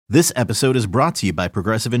This episode is brought to you by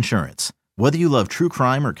Progressive Insurance. Whether you love true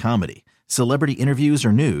crime or comedy, celebrity interviews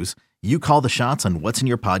or news, you call the shots on what's in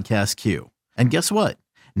your podcast queue. And guess what?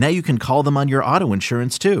 Now you can call them on your auto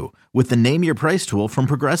insurance too with the Name Your Price tool from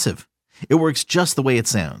Progressive. It works just the way it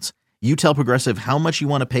sounds. You tell Progressive how much you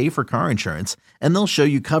want to pay for car insurance, and they'll show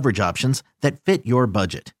you coverage options that fit your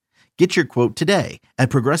budget. Get your quote today at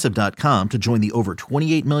Progressive.com to join the over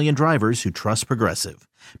 28 million drivers who trust Progressive.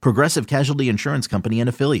 Progressive Casualty Insurance Company and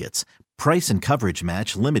Affiliates. Price and coverage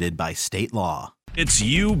match limited by state law. It's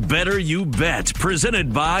You Better You Bet,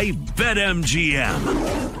 presented by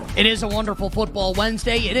BetMGM. It is a wonderful football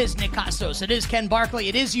Wednesday. It is Nick Costos. It is Ken Barkley.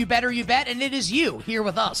 It is You Better You Bet, and it is you here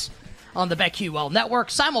with us on the BetQL Network,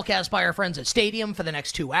 simulcast by our friends at Stadium for the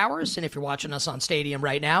next 2 hours. And if you're watching us on Stadium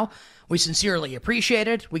right now, we sincerely appreciate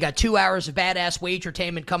it. We got 2 hours of badass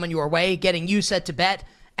wagertainment coming your way, getting you set to bet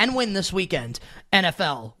and win this weekend,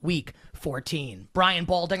 NFL Week 14. Brian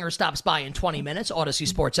Baldinger stops by in 20 minutes, Odyssey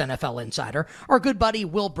Sports NFL Insider. Our good buddy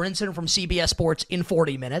Will Brinson from CBS Sports in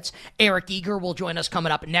 40 minutes. Eric Eager will join us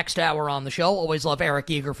coming up next hour on the show. Always love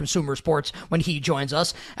Eric Eager from Sumer Sports when he joins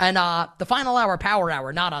us. And the final hour, Power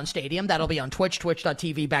Hour, not on Stadium. That'll be on Twitch,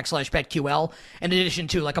 twitch.tv/BetQL, in addition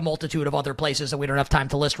to like a multitude of other places that we don't have time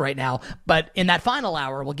to list right now. But in that final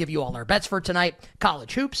hour, we'll give you all our bets for tonight.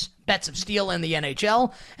 College hoops, bets of steel in the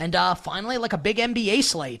NHL, and finally like a big NBA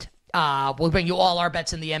slate. We'll bring you all our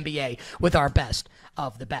bets in the NBA with our best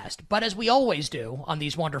of the best. But as we always do on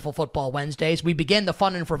these wonderful football Wednesdays, we begin the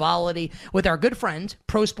fun and frivolity with our good friend,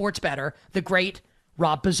 pro sports bettor, the great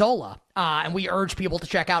Rob Pizzola. And we urge people to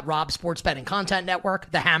check out Rob's Sports Betting Content Network,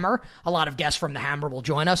 The Hammer. A lot of guests from The Hammer will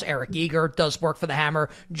join us. Eric Eager does work for The Hammer.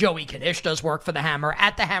 Joey Kanish does work for The Hammer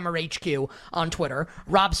at The Hammer HQ on Twitter.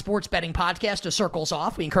 Rob's Sports Betting Podcast is Circles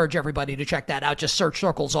Off. We encourage everybody to check that out. Just search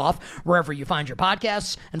Circles Off wherever you find your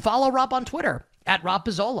podcasts. And follow Rob on Twitter at Rob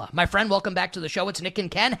Pizzola. My friend, welcome back to the show. It's Nick and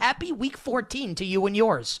Ken. Happy Week 14 to you and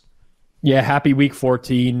yours. Yeah, happy Week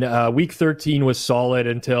 14. Week 13 was solid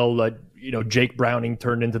until Jake Browning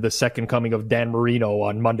turned into the second coming of Dan Marino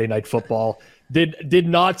on Monday Night Football. Did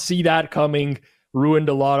not see that coming. Ruined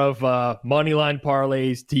a lot of moneyline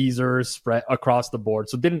parlays, teasers spread across the board.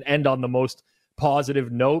 So didn't end on the most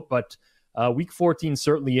positive note, but Week 14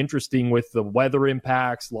 certainly interesting with the weather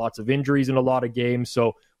impacts, lots of injuries in a lot of games.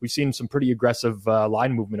 So we've seen some pretty aggressive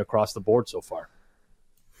line movement across the board so far.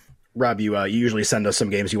 Rob, you usually send us some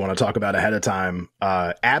games you want to talk about ahead of time.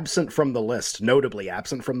 Absent from the list, notably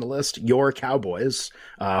absent from the list, your Cowboys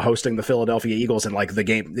hosting the Philadelphia Eagles in like the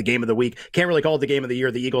game of the week. Can't really call it the game of the year.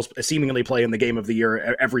 The Eagles seemingly play in the game of the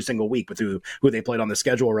year every single week with who they played on the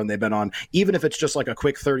schedule run they've been on. Even if it's just like a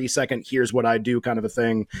quick 30-second, here's what I do kind of a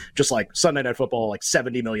thing. Just like Sunday Night Football, like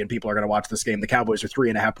 70 million people are going to watch this game. The Cowboys are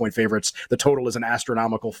 3.5-point favorites. The total is an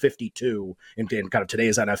astronomical 52 in kind of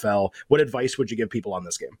today's NFL. What advice would you give people on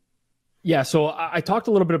this game? Yeah, so I talked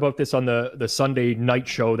a little bit about this on the Sunday night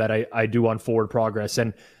show that I do on Forward Progress,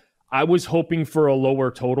 and I was hoping for a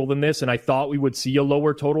lower total than this, and I thought we would see a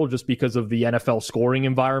lower total just because of the NFL scoring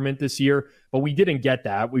environment this year, but we didn't get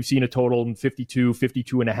that. We've seen a total in 52,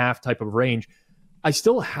 52.5 type of range. I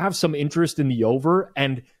still have some interest in the over,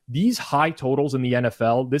 and these high totals in the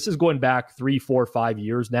NFL, this is going back 3, 4, 5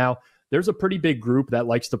 years now. There's a pretty big group that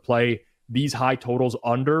likes to play these high totals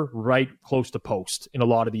under right close to post in a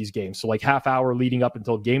lot of these games. So like half hour leading up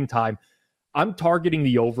until game time. I'm targeting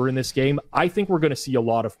the over in this game. I think we're going to see a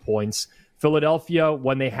lot of points. Philadelphia,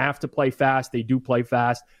 when they have to play fast, they do play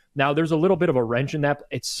fast. Now, there's a little bit of a wrench in that.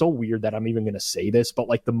 It's so weird that I'm even going to say this, but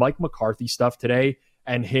like the Mike McCarthy stuff today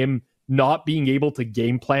and him not being able to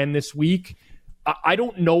game plan this week, I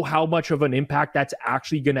don't know how much of an impact that's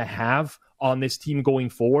actually going to have on this team going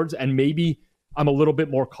forwards. And maybe I'm a little bit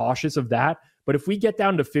more cautious of that. But if we get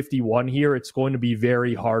down to 51 here, it's going to be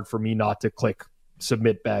very hard for me not to click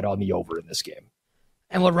submit bet on the over in this game.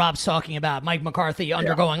 And what Rob's talking about, Mike McCarthy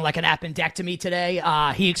undergoing like an appendectomy today.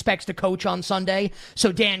 He expects to coach on Sunday.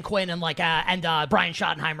 So Dan Quinn and Brian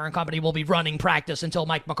Schottenheimer and company will be running practice until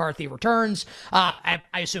Mike McCarthy returns. I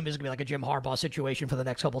assume it's going to be like a Jim Harbaugh situation for the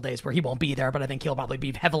next couple of days where he won't be there, but I think he'll probably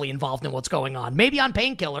be heavily involved in what's going on. Maybe on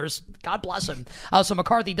painkillers. God bless him. So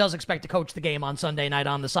McCarthy does expect to coach the game on Sunday night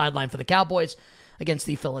on the sideline for the Cowboys against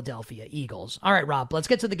the Philadelphia Eagles. All right, Rob, let's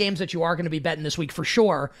get to the games that you are going to be betting this week for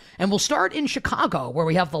sure. And we'll start in Chicago, where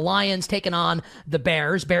we have the Lions taking on the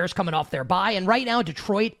Bears. Bears coming off their bye. And right now,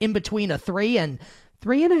 Detroit in between a 3 and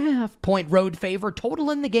 3.5 point road favor.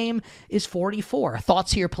 Total in the game is 44.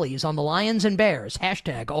 Thoughts here, please, on the Lions and Bears.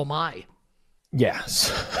 Hashtag, oh my.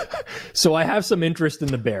 Yes. So I have some interest in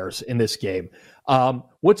the Bears in this game.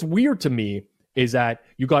 What's weird to me is that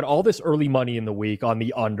you got all this early money in the week on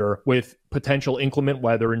the under with potential inclement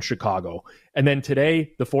weather in Chicago. And then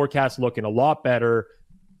today, the forecast looking a lot better,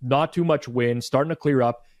 not too much wind, starting to clear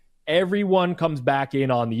up. Everyone comes back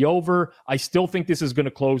in on the over. I still think this is going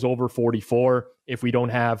to close over 44 if we don't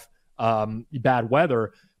have bad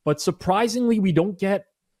weather. But surprisingly, we don't get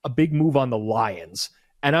a big move on the Lions.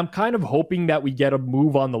 And I'm kind of hoping that we get a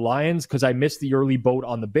move on the Lions because I missed the early boat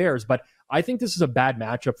on the Bears. But I think this is a bad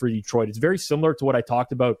matchup for Detroit. It's very similar to what I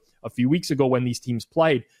talked about a few weeks ago when these teams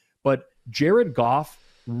played. But Jared Goff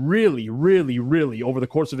really, over the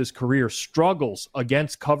course of his career, struggles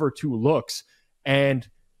against cover 2 looks. And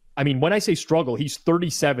I mean, when I say struggle, he's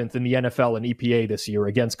 37th in the NFL in EPA this year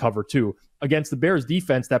against cover 2. Against the Bears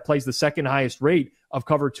defense that plays the second highest rate of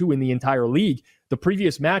cover 2 in the entire league. The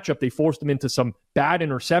previous matchup, they forced him into some bad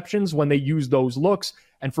interceptions when they used those looks.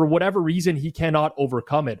 And for whatever reason, he cannot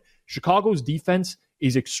overcome it. Chicago's defense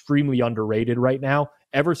is extremely underrated right now.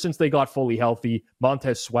 Ever since they got fully healthy,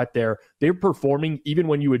 Montez Sweat there, they're performing, even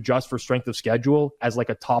when you adjust for strength of schedule, as like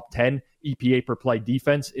a top 10 EPA per play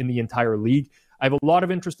defense in the entire league. I have a lot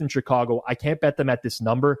of interest in Chicago. I can't bet them at this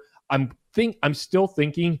number. I'm still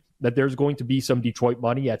thinking that there's going to be some Detroit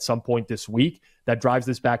money at some point this week that drives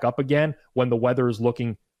this back up again when the weather is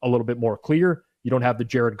looking a little bit more clear. You don't have the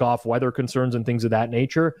Jared Goff weather concerns and things of that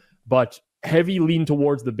nature, but heavy lean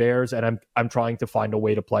towards the Bears, and I'm trying to find a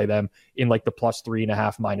way to play them in like the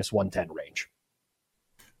 +3.5, -110 range.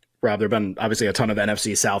 Rob, there have been obviously a ton of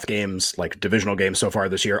NFC South games, like divisional games so far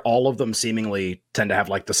this year. All of them seemingly tend to have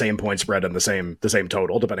like the same point spread and the same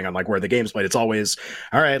total, depending on like where the game's played. It's always,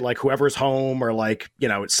 all right, like whoever's home or like, you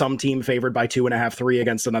know, some team favored by 2.5, 3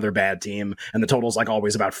 against another bad team. And the total's like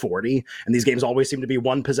always about 40. And these games always seem to be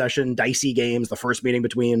one possession, dicey games. The first meeting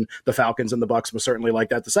between the Falcons and the Bucs was certainly like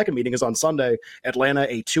that. The second meeting is on Sunday. Atlanta,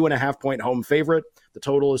 a 2.5 point home favorite. The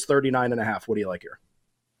total is 39.5. What do you like here?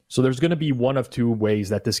 So there's going to be one of two ways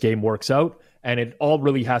that this game works out, and it all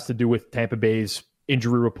really has to do with Tampa Bay's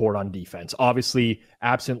injury report on defense. Obviously,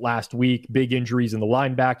 absent last week, big injuries in the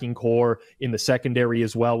linebacking core, in the secondary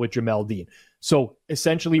as well with Jamel Dean. So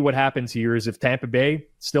essentially what happens here is if Tampa Bay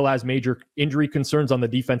still has major injury concerns on the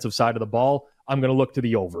defensive side of the ball, I'm going to look to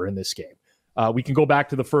the over in this game. We can go back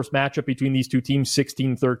to the first matchup between these two teams,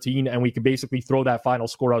 16-13, and we can basically throw that final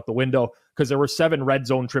score out the window because there were 7 red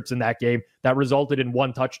zone trips in that game that resulted in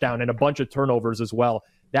 1 touchdown and a bunch of turnovers as well.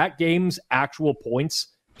 That game's actual points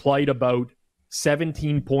played about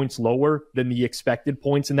 17 points lower than the expected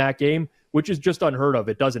points in that game, which is just unheard of.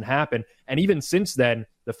 It doesn't happen. And even since then,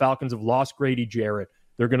 the Falcons have lost Grady Jarrett.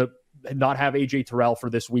 They're going to not have A.J. Terrell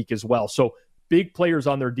for this week as well. So big players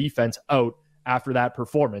on their defense out after that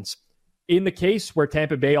performance. In the case where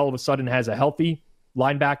Tampa Bay all of a sudden has a healthy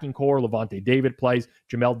linebacking core, Levante David plays,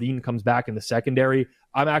 Jamel Dean comes back in the secondary,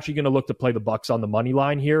 I'm actually going to look to play the Bucs on the money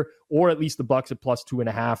line here, or at least the Bucs at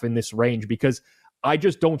 +2.5 in this range, because I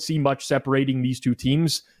just don't see much separating these two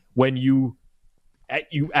teams when you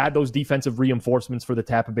add those defensive reinforcements for the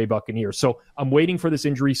Tampa Bay Buccaneers. So I'm waiting for this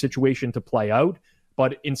injury situation to play out,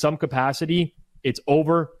 but in some capacity, it's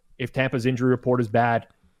over if Tampa's injury report is bad.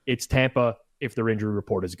 It's Tampa if their injury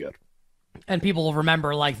report is good. And people will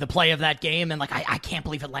remember, like, the play of that game, and, like, I can't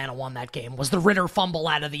believe Atlanta won that game, was the Ritter fumble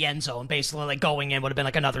out of the end zone. Basically, like, going in would have been,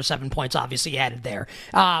 like, another 7 points, obviously, added there.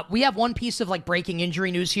 We have one piece of, like, breaking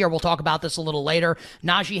injury news here. We'll talk about this a little later.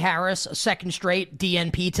 Najee Harris, a second straight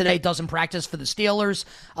DNP today, doesn't practice for the Steelers.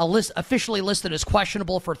 Officially listed as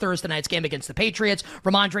questionable for Thursday night's game against the Patriots.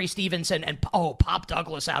 Ramondre Stevenson and, Pop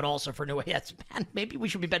Douglas out also for New York. Man, maybe we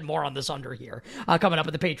should be betting more on this under here, coming up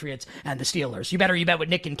with the Patriots and the Steelers. You bet with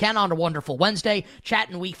Nick and Ken on a wonderful Wednesday,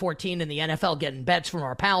 chatting week 14 in the NFL, getting bets from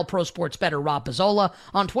our pal, pro sports bettor Rob Pizzola,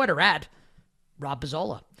 on Twitter at Rob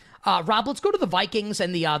Pizzola. Rob, let's go to the Vikings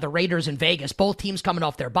and the Raiders in Vegas. Both teams coming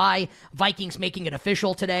off their bye. Vikings making it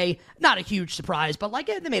official today. Not a huge surprise, but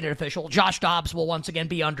they made it official. Josh Dobbs will once again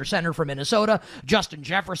be under center for Minnesota. Justin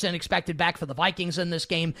Jefferson expected back for the Vikings in this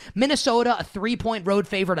game. Minnesota, a 3-point road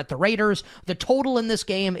favorite at the Raiders. The total in this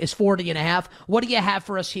game is 40.5. What do you have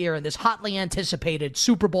for us here in this hotly anticipated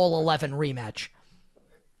Super Bowl 11 rematch?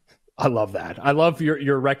 I love that. I love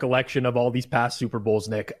your recollection of all these past Super Bowls,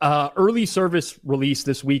 Nick. Early service release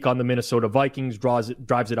this week on the Minnesota Vikings drives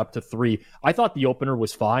it up to 3. I thought the opener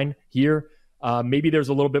was fine here. Maybe there's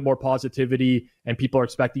a little bit more positivity and people are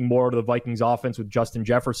expecting more of the Vikings offense with Justin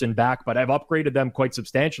Jefferson back, but I've upgraded them quite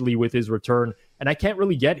substantially with his return, and I can't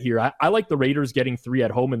really get here. I like the Raiders getting 3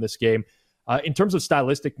 at home in this game. In terms of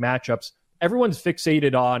stylistic matchups, everyone's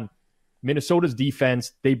fixated on Minnesota's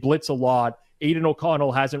defense. They blitz a lot. Aiden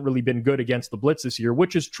O'Connell hasn't really been good against the blitz this year,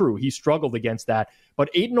 which is true. He struggled against that.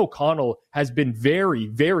 But Aiden O'Connell has been very,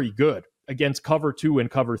 very good against cover 2 and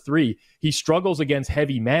cover 3. He struggles against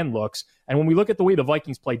heavy man looks. And when we look at the way the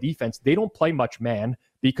Vikings play defense, they don't play much man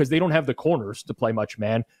because they don't have the corners to play much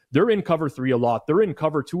man. They're in cover 3 a lot. They're in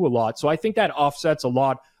cover 2 a lot. So I think that offsets a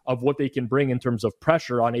lot of what they can bring in terms of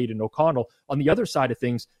pressure on Aiden O'Connell. On the other side of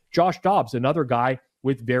things, Josh Dobbs, another guy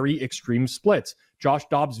with very extreme splits. Josh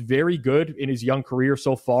Dobbs, very good in his young career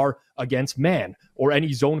so far against man or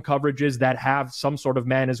any zone coverages that have some sort of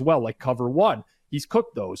man as well, like cover 1. He's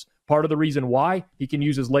cooked those. Part of the reason why, he can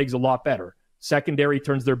use his legs a lot better. Secondary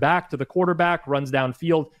turns their back to the quarterback, runs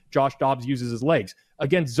downfield. Josh Dobbs uses his legs.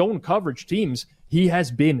 Against zone coverage teams, he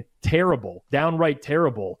has been terrible, downright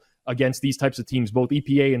terrible against these types of teams, both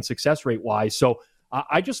EPA and success rate wise. So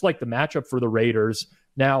I just like the matchup for the Raiders.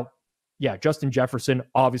 Now, yeah, Justin Jefferson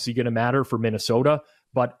obviously going to matter for Minnesota,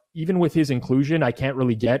 but even with his inclusion, I can't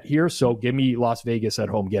really get here. So give me Las Vegas at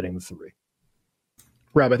home getting the 3.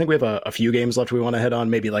 Rob, I think we have a few games left we want to hit on,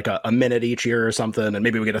 maybe like a minute each here or something, and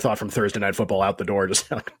maybe we get a thought from Thursday Night Football out the door.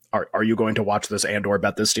 Just like, are you going to watch this and or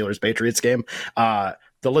bet this Steelers-Patriots game? The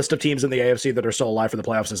list of teams in the AFC that are still alive for the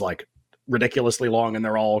playoffs is like ridiculously long, and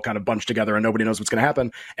they're all kind of bunched together and nobody knows what's going to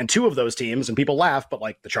happen. And 2 of those teams, and people laugh, but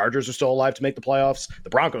like the Chargers are still alive to make the playoffs. The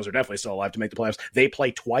Broncos are definitely still alive to make the playoffs. They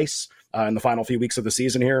play twice in the final few weeks of the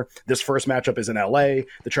season here. This first matchup is in LA.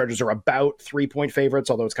 The Chargers are about 3-point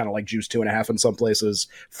favorites, although it's kind of like juice 2.5 in some places.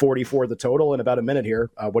 44 the total in about a minute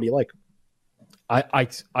here. What do you like?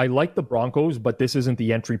 I like the Broncos, but this isn't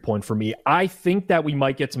the entry point for me. I think that we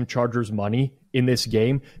might get some Chargers money in this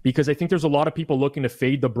game because I think there's a lot of people looking to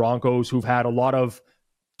fade the Broncos who've had a lot of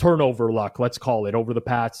turnover luck, let's call it, over the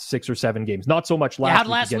past 6 or 7 games. Not so much last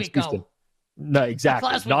week against Houston. No,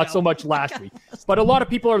 exactly. Not so much last week. But a lot of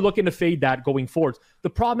people are looking to fade that going forward. The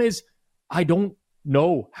problem is I don't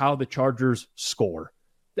know how the Chargers score.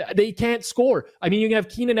 They can't score. I mean, you can have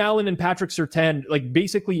Keenan Allen and Patrick Surtain. Like,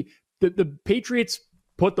 basically, the Patriots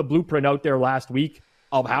put the blueprint out there last week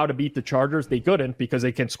of how to beat the Chargers. They couldn't because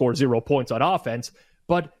they can score 0 points on offense.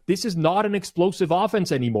 But this is not an explosive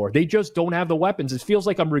offense anymore. They just don't have the weapons. It feels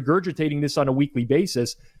like I'm regurgitating this on a weekly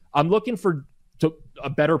basis. I'm looking for a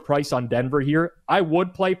better price on Denver here. I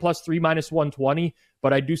would play +3 -120,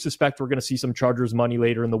 but I do suspect we're going to see some Chargers money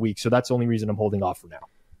later in the week. So that's the only reason I'm holding off for now.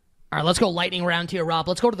 All right, let's go lightning round here, Rob.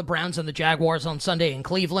 Let's go to the Browns and the Jaguars on Sunday in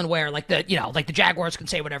Cleveland, where like the Jaguars can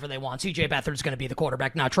say whatever they want. CJ Beathard's going to be the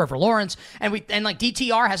quarterback, not Trevor Lawrence. And like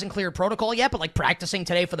DTR hasn't cleared protocol yet, but like practicing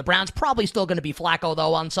today for the Browns, probably still going to be Flacco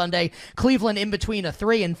though on Sunday. Cleveland in between a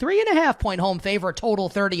 3 and 3.5 point home favorite, total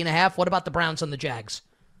 30.5. What about the Browns and the Jags?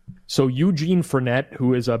 So Eugene Fournette,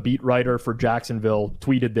 who is a beat writer for Jacksonville,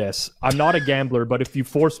 tweeted this. I'm not a gambler, but if you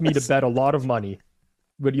force me to bet a lot of money,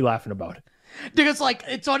 what are you laughing about? Dude, it's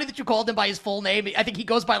funny that you called him by his full name. I think he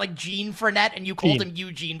goes by like Gene Fournette, and you called him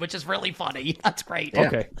Eugene, which is really funny. That's great. Yeah.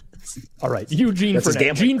 Okay. All right. Eugene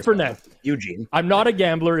Fournette. Gene Fournette. Eugene. I'm not a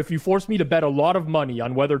gambler. If you force me to bet a lot of money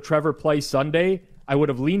on whether Trevor plays Sunday, I would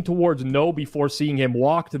have leaned towards no before seeing him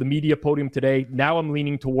walk to the media podium today. Now I'm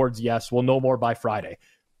leaning towards yes. We'll know more by Friday.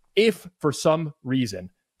 If, for some reason,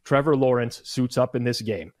 Trevor Lawrence suits up in this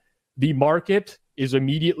game, the market is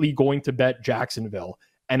immediately going to bet Jacksonville,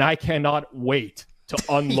 and I cannot wait to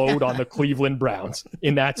unload on the Cleveland Browns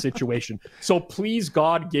in that situation. So please,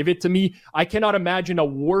 God, give it to me. I cannot imagine a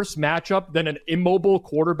worse matchup than an immobile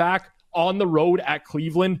quarterback on the road at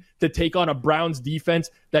Cleveland to take on a Browns defense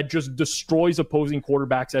that just destroys opposing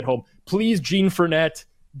quarterbacks at home. Please, Gene Fournette,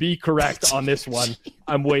 be correct on this one.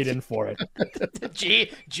 I'm waiting for it.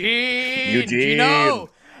 Gino.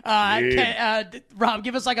 Rob,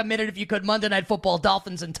 give us like a minute if you could. Monday Night Football,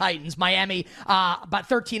 Dolphins and Titans. Miami, about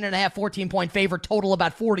 13.5, 14-point favorite, total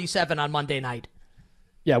about 47 on Monday night.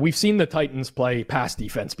 Yeah, we've seen the Titans play pass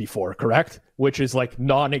defense before, correct? Which is like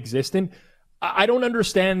non-existent. I don't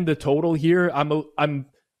understand the total here. I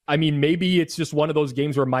mean, maybe it's just one of those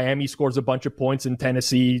games where Miami scores a bunch of points and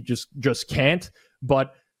Tennessee just can't.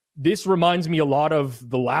 But this reminds me a lot of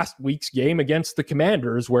the last week's game against the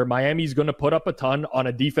Commanders, where Miami's going to put up a ton on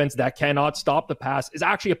a defense that cannot stop the pass. It's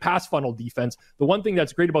actually a pass funnel defense. The one thing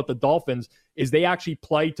that's great about the Dolphins is they actually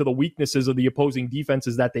play to the weaknesses of the opposing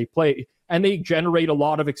defenses that they play, and they generate a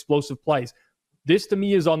lot of explosive plays. This, to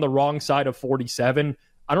me, is on the wrong side of 47.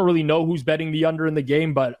 I don't really know who's betting the under in the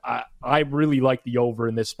game, but I really like the over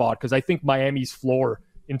in this spot because I think Miami's floor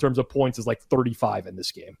in terms of points is like 35 in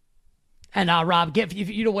this game. And Rob, if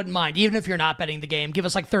you wouldn't mind, even if you're not betting the game, give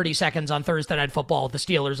us like 30 seconds on Thursday Night Football, the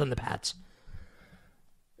Steelers and the Pats.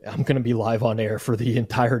 I'm going to be live on air for the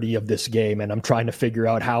entirety of this game, and I'm trying to figure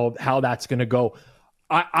out how that's going to go.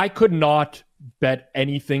 I could not bet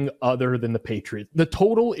anything other than the Patriots. The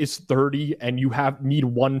total is 30 and you need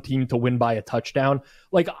one team to win by a touchdown.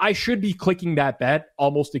 Like, I should be clicking that bet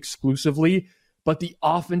almost exclusively, but the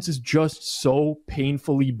offense is just so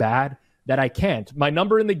painfully bad that I can't. My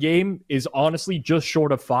number in the game is honestly just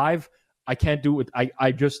short of 5. I can't do it.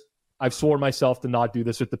 I've sworn myself to not do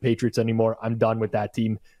this with the Patriots anymore. I'm done with that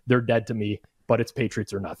team. They're dead to me, but it's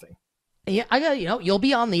Patriots or nothing. Yeah, I got, you'll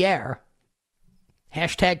be on the air.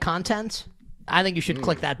 Hashtag content. I think you should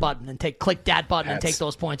click that button and click that button and take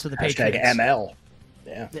those points for the Patriots. ML.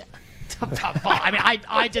 Yeah. I mean,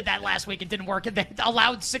 I did that last week. It didn't work. They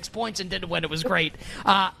allowed 6 points and didn't win. It was great.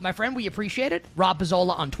 My friend, we appreciate it. Rob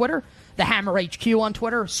Pizzola on Twitter. The Hammer HQ on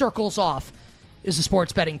Twitter. Circles Off is a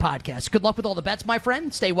sports betting podcast. Good luck with all the bets, my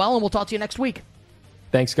friend. Stay well, and we'll talk to you next week.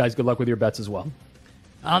 Thanks, guys. Good luck with your bets as well.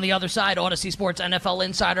 On the other side, Odyssey Sports NFL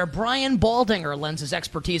insider Brian Baldinger lends his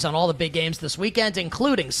expertise on all the big games this weekend,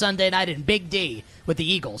 including Sunday night in Big D with the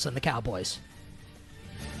Eagles and the Cowboys.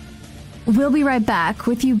 We'll be right back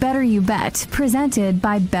with You Better You Bet, presented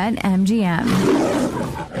by BetMGM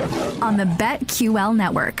on the BetQL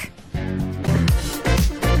network.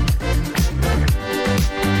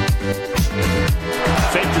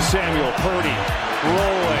 Fake to Samuel, Purdy,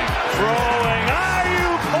 rolling, throwing,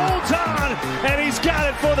 Ayuk holds on, and he's got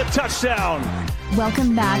it for the touchdown.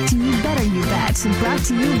 Welcome back to You Better You Bet, brought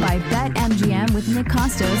to you by BetMGM with Nick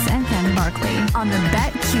Costos and Ken Barkley on the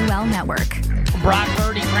BetQL network. Brock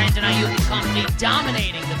Purdy, Brandon Ayuk and company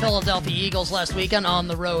dominating the Philadelphia Eagles last weekend on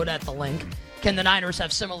the road at the Link. Can the Niners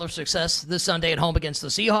have similar success this Sunday at home against the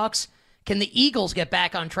Seahawks? Can the Eagles get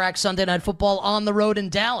back on track Sunday Night Football on the road in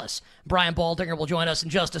Dallas? Brian Baldinger will join us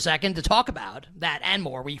in just a second to talk about that and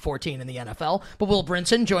more Week 14 in the NFL. But Will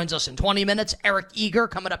Brinson joins us in 20 minutes. Eric Eager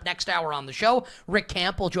coming up next hour on the show. Rick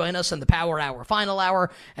Camp will join us in the Power Hour Final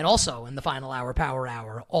Hour, and also in the Final Hour Power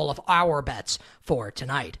Hour, all of our bets for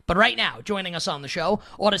tonight. But right now, joining us on the show,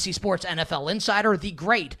 Odyssey Sports NFL insider, the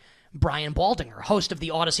great Brian Baldinger, host of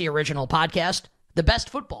the Odyssey original podcast, The Best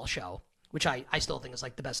Football Show, which I still think is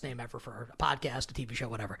like the best name ever for a podcast, a TV show,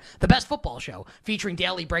 whatever. The Best Football Show, featuring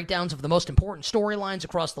daily breakdowns of the most important storylines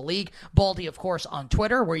across the league. Baldy, of course, on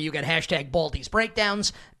Twitter, where you get hashtag Baldy's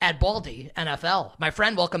Breakdowns, at Baldy NFL. My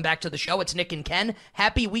friend, welcome back to the show. It's Nick and Ken.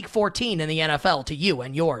 Happy Week 14 in the NFL to you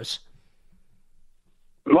and yours.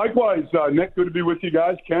 Likewise, Nick, good to be with you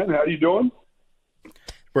guys. Ken, how you doing?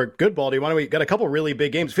 We're good, Baldy. Why don't we got a couple really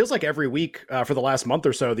big games? It feels like every week for the last month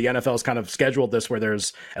or so, the NFL's kind of scheduled this where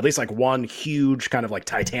there's at least like one huge kind of like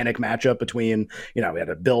Titanic matchup between, we had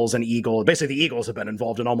the Bills and Eagles. Basically, the Eagles have been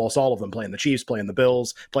involved in almost all of them, playing the Chiefs, playing the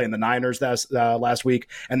Bills, playing the Niners last week.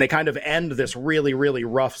 And they kind of end this really, really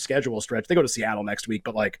rough schedule stretch. They go to Seattle next week,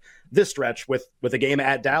 but like this stretch with a game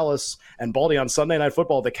at Dallas and Baldy on Sunday Night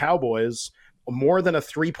Football, the Cowboys, more than a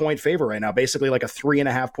 3-point favorite right now, basically like a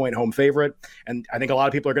 3.5 point home favorite. And I think a lot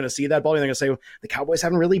of people are going to see that, Baldy, and they're going to say, well, the Cowboys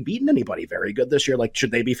haven't really beaten anybody very good this year. Like,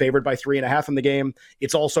 should they be favored by 3.5 in the game?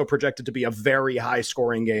 It's also projected to be a very high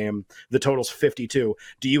scoring game. The total's 52.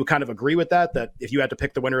 Do you kind of agree with that if you had to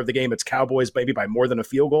pick the winner of the game, it's Cowboys maybe by more than a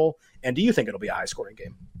field goal? And do you think it'll be a high scoring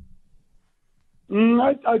game?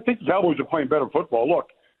 I think the Cowboys are playing better football. Look,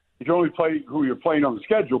 you can only play who you're playing on the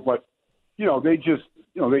schedule, but, they just,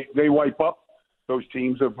 they wipe up those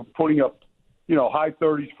teams. Are putting up, high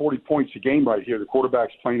 30s, 40 points a game right here. The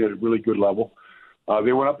quarterback's playing at a really good level.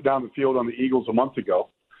 They went up and down the field on the Eagles a month ago.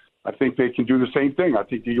 I think they can do the same thing. I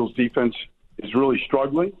think the Eagles' defense is really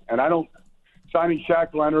struggling, and signing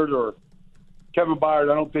Shaq Leonard or Kevin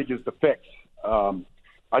Byard, I don't think is the fix.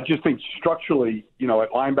 I just think structurally, at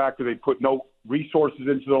linebacker, they put no resources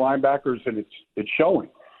into the linebackers, and it's showing.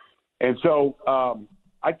 And so,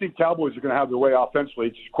 I think Cowboys are going to have their way offensively.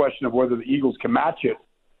 It's just a question of whether the Eagles can match it.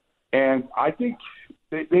 And I think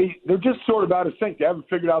they're just sort of out of sync. They haven't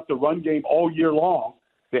figured out the run game all year long.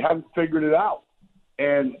 They haven't figured it out.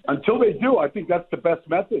 And until they do, I think that's the best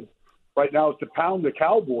method right now is to pound the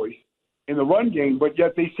Cowboys in the run game, but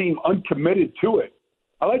yet they seem uncommitted to it.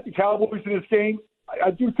 I like the Cowboys in this game.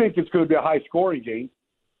 I do think it's going to be a high-scoring game.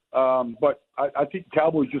 But I think the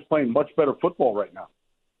Cowboys just playing much better football right now.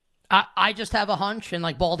 I just have a hunch, and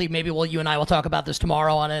like Baldy, maybe you and I will talk about this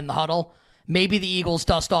tomorrow on In the Huddle. Maybe the Eagles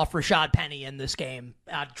dust off Rashad Penny in this game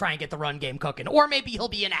to try and get the run game cooking, or maybe he'll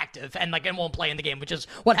be inactive and won't play in the game, which is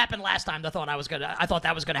what happened last time. I thought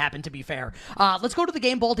that was gonna happen. To be fair, let's go to the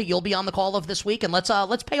game, Baldy. You'll be on the call of this week, and let's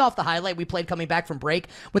pay off the highlight we played coming back from break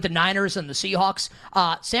with the Niners and the Seahawks.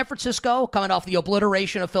 San Francisco coming off the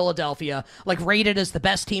obliteration of Philadelphia, rated as the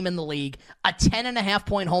best team in the league, a 10.5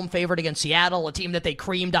 point home favorite against Seattle, a team that they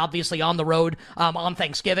creamed obviously on the road on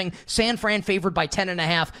Thanksgiving. San Fran favored by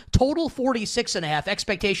 10.5, total 40. 46.5.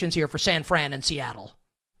 Expectations here for San Fran and Seattle.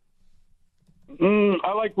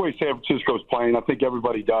 I like the way San Francisco's playing. I think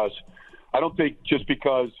everybody does. I don't think just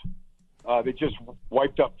because they just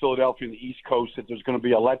wiped up Philadelphia and the East Coast that there's going to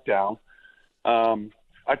be a letdown.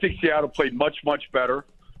 I think Seattle played much, much better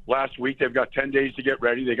last week. They've got 10 days to get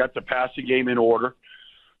ready. They got the passing game in order.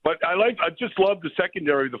 But I just love the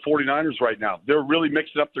secondary of the 49ers right now. They're really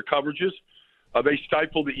mixing up their coverages. They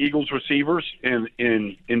stifled the Eagles receivers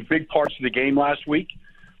in big parts of the game last week,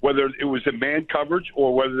 whether it was in man coverage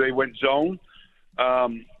or whether they went zone.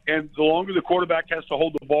 And the longer the quarterback has to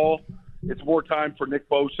hold the ball, it's more time for Nick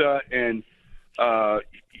Bosa and,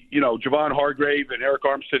 Javon Hargrave and Eric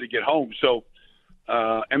Armstead to get home. So,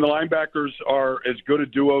 and the linebackers are as good a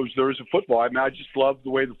duo as there is in football. I mean, I just love the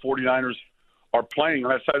way the 49ers are playing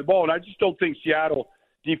on that side of the ball. And I just don't think Seattle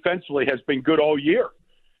defensively has been good all year.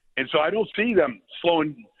 And so I don't see them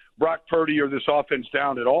slowing Brock Purdy or this offense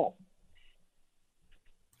down at all.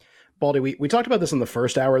 Baldy, we talked about this in the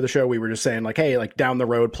first hour of the show. We were just saying, like, hey, like down the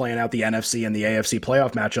road playing out the NFC and the AFC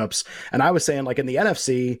playoff matchups. And I was saying, like, in the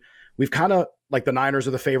NFC, we've kind of, like, the Niners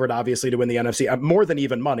are the favorite, obviously, to win the NFC, more than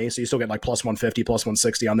even money. So you still get like plus 150, plus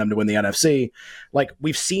 160 on them to win the NFC. Like,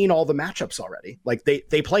 we've seen all the matchups already. Like,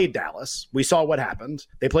 they played Dallas. We saw what happened.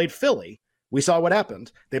 They played Philly. We saw what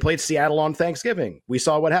happened. They played Seattle on Thanksgiving. We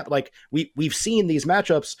saw what happened. Like, we've seen these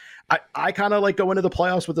matchups. I kind of like go into the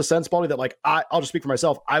playoffs with the sense, Baldy, that like I'll just speak for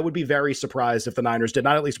myself. I would be very surprised if the Niners did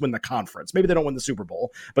not at least win the conference. Maybe they don't win the Super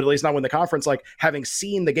Bowl, but at least not win the conference. Like, having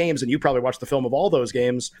seen the games, and you probably watched the film of all those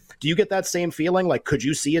games, do you get that same feeling? Like, could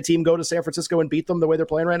you see a team go to San Francisco and beat them the way they're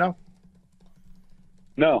playing right now?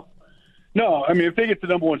 No. I mean, if they get the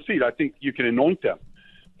number one seed, I think you can anoint them.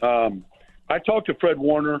 I talked to Fred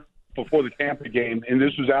Warner before the Tampa game, and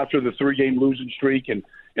this was after the 3-game losing streak and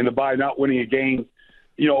the bye not winning a game,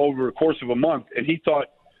 over the course of a month. And he thought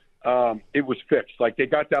it was fixed. Like, they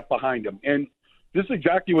got that behind them. And this is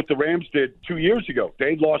exactly what the Rams did 2 years ago.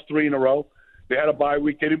 They'd lost 3 in a row. They had a bye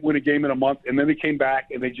week. They didn't win a game in a month. And then they came back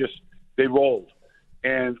and they rolled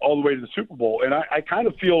and all the way to the Super Bowl. And I kind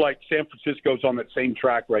of feel like San Francisco's on that same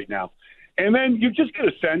track right now. And then you just get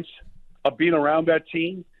a sense of being around that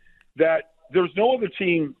team that there's no other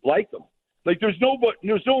team like them. Like, there's no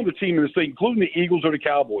other team in this league, including the Eagles or the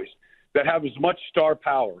Cowboys, that have as much star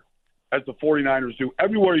power as the 49ers do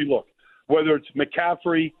everywhere you look, whether it's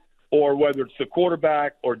McCaffrey or whether it's the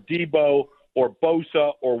quarterback or Debo or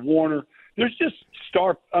Bosa or Warner. There's just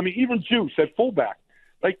even Juice at fullback.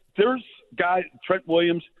 Like, there's guys, Trent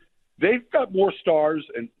Williams, they've got more stars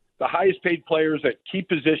and the highest paid players at key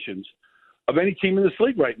positions of any team in this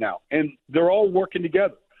league right now. And they're all working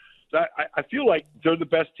together. I feel like they're the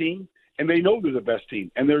best team, and they know they're the best team.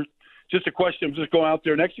 And there's just a question of just going out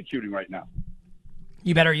there and executing right now.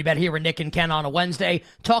 You bet here with Nick and Ken on a Wednesday,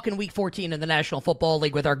 talking Week 14 in the National Football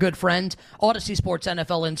League with our good friend, Odyssey Sports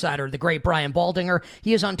NFL insider, the great Brian Baldinger.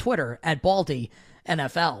 He is on Twitter at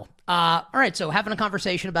BaldyNFL. All right, so having a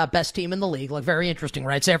conversation about best team in the league, like, very interesting,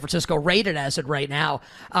 right? San Francisco rated as it right now.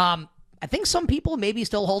 I think some people maybe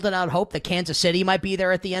still holding out hope that Kansas City might be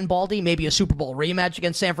there at the end, Baldy. Maybe a Super Bowl rematch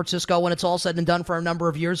against San Francisco when it's all said and done for a number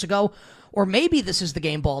of years ago. Or maybe this is the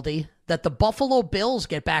game, Baldy, that the Buffalo Bills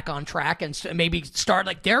get back on track and maybe start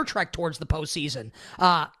like their trek towards the postseason.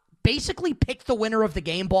 Basically pick the winner of the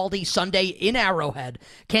game, Baldy, Sunday in Arrowhead.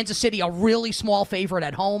 Kansas City, a really small favorite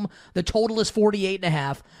at home. The total is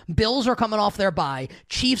 48.5. Bills are coming off their bye.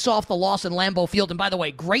 Chiefs off the loss in Lambeau Field. And by the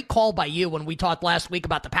way, great call by you when we talked last week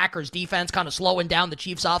about the Packers defense kind of slowing down the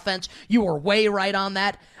Chiefs offense. You were way right on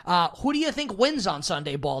that. Who do you think wins on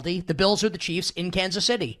Sunday, Baldy? The Bills or the Chiefs in Kansas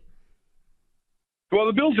City? Well,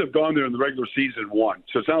 the Bills have gone there in the regular season and won.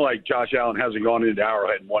 So it's not like Josh Allen hasn't gone into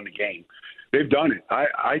Arrowhead and won the game. They've done it.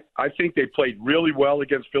 I think they played really well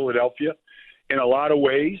against Philadelphia in a lot of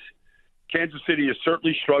ways. Kansas City is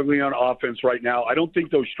certainly struggling on offense right now. I don't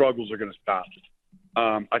think those struggles are going to stop.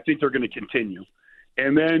 I think they're going to continue.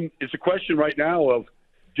 And then it's a question right now of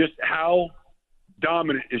just how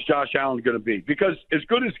dominant is Josh Allen going to be? Because as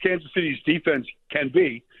good as Kansas City's defense can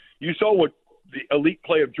be, you saw what the elite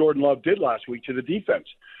play of Jordan Love did last week to the defense.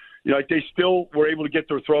 Like, they still were able to get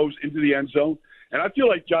their throws into the end zone. And I feel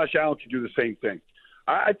like Josh Allen can do the same thing.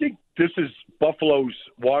 I think this is Buffalo's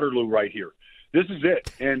Waterloo right here. This is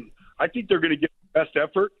it. And I think they're going to get the best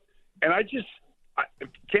effort. And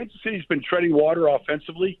Kansas City's been treading water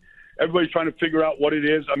offensively. Everybody's trying to figure out what it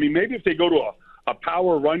is. I mean, maybe if they go to a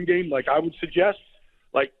power run game, like I would suggest,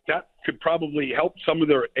 like that could probably help some of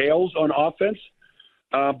their ails on offense.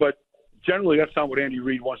 But generally, that's not what Andy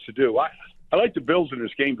Reid wants to do. I like the Bills in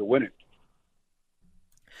this game to win it.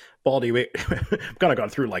 Baldy, we've kind of gone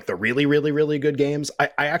through like the really, really, really good games. I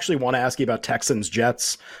actually want to ask you about Texans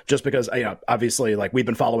Jets, just because, obviously, like, we've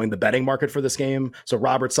been following the betting market for this game. So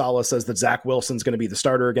Robert Saleh says that Zach Wilson's going to be the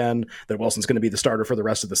starter again, that Wilson's going to be the starter for the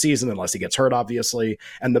rest of the season, unless he gets hurt, obviously.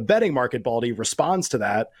 And the betting market, Baldy, responds to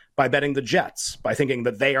that by betting the Jets, by thinking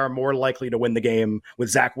that they are more likely to win the game with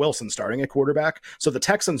Zach Wilson starting at quarterback. So the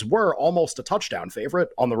Texans were almost a touchdown favorite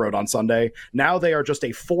on the road on Sunday. Now they are just a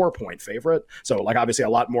 4-point favorite. So, like, obviously a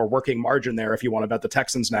lot more working margin there if you want to bet the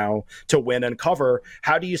Texans now to win and cover.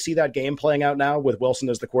 How do you see that game playing out now with Wilson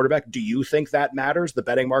as the quarterback? Do you think that matters? The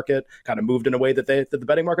betting market kind of moved in a way that the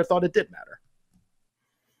betting market thought it did matter.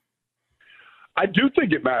 I do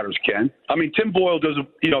think it matters, Ken. I mean, Tim Boyle doesn't,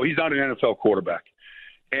 he's not an NFL quarterback.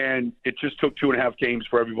 And it just took 2.5 games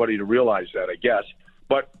for everybody to realize that, I guess.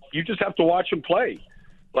 But you just have to watch him play.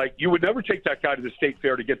 Like, you would never take that guy to the state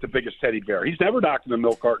fair to get the biggest teddy bear. He's never knocking the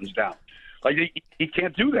milk cartons down. Like, he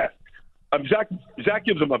can't do that. Zach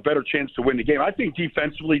gives them a better chance to win the game. I think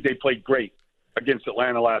defensively they played great against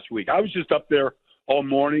Atlanta last week. I was just up there all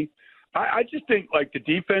morning. I just think, like, the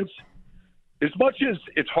defense, as much as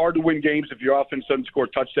it's hard to win games if your offense doesn't score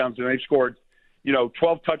touchdowns, and they've scored, 10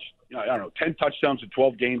 touchdowns in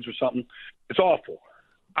 12 games or something, it's awful.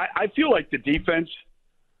 I feel like the defense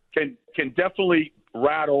can definitely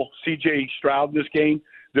rattle C.J. Stroud in this game.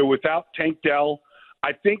 They're without Tank Dell.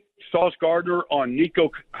 I think Sauce Gardner on Nico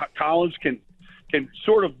Collins can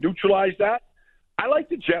sort of neutralize that. I like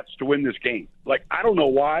the Jets to win this game. Like, I don't know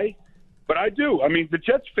why, but I do. I mean, the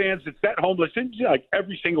Jets fans, it's at home. Listen, like,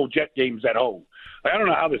 every single Jet game's at home. I don't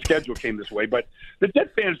know how the schedule came this way, but the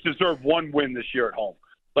Jet fans deserve one win this year at home.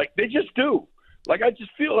 Like, they just do. Like, I just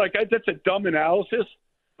feel like that's a dumb analysis,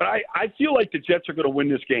 but I feel like the Jets are going to win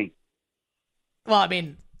this game. Well, I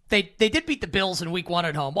mean, They did beat the Bills in week 1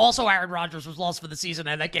 at home. Also, Aaron Rodgers was lost for the season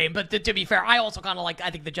in that game. But to be fair, I also kind of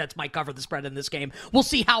I think the Jets might cover the spread in this game. We'll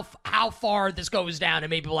see how far this goes down, and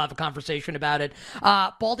maybe we'll have a conversation about it.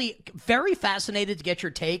 Baldy, very fascinated to get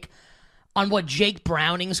your take on what Jake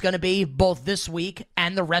Browning's going to be both this week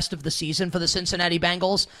and the rest of the season for the Cincinnati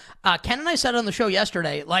Bengals. Ken and I said on the show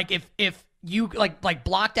yesterday, like, if you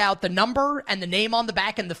blocked out the number and the name on the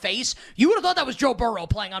back and the face, you would have thought that was Joe Burrow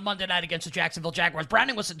playing on Monday night against the Jacksonville Jaguars.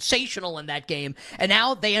 Browning was sensational in that game, and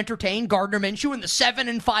now they entertain Gardner Minshew and the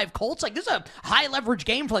 7-5 Colts. Like, this is a high leverage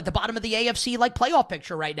game for the bottom of the AFC playoff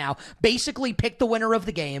picture right now. Basically, pick the winner of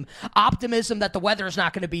the game. Optimism that the weather is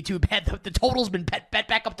not going to be too bad. The total's been bet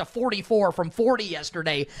back up to 44 from 40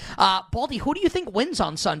 yesterday. Baldy, who do you think wins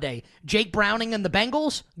on Sunday? Jake Browning and the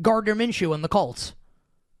Bengals, Gardner Minshew and the Colts?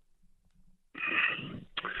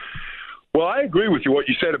 Well, I agree with you what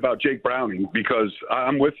you said about Jake Browning, because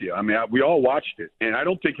I'm with you. I mean, we all watched it, and I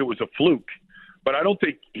don't think it was a fluke, but I don't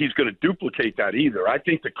think he's going to duplicate that either. I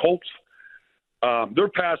think the Colts, their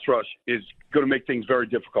pass rush is going to make things very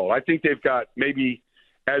difficult. I think they've got maybe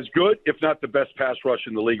as good, if not the best pass rush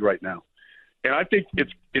in the league right now. And I think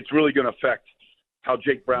it's really going to affect how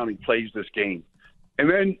Jake Browning plays this game. And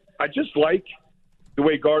then I just like the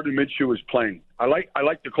way Gardner Minshew is playing. I like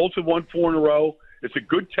the Colts have won 4 in a row. It's a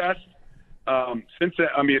good test.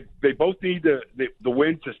 They both need the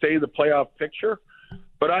win to stay in the playoff picture,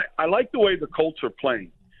 but I like the way the Colts are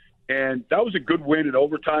playing, and that was a good win in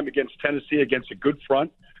overtime against Tennessee against a good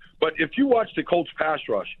front. But if you watch the Colts pass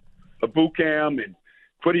rush, Abucam and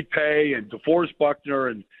Kwity Paye and DeForest Buckner,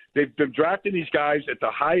 and they've been drafting these guys at the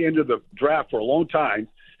high end of the draft for a long time,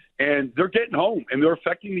 and they're getting home and they're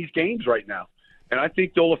affecting these games right now, and I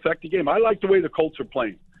think they'll affect the game. I like the way the Colts are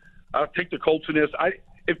playing. I'll take the Colts in this.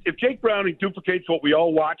 If Jake Browning duplicates what we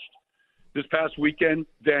all watched this past weekend,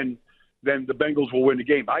 then the Bengals will win the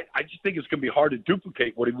game. I just think it's going to be hard to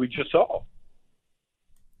duplicate what we just saw.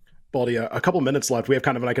 Baldy, a couple minutes left. We have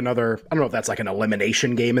kind of like another, I don't know if that's like an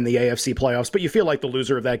elimination game in the AFC playoffs, but you feel like the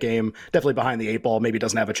loser of that game, definitely behind the 8 ball, maybe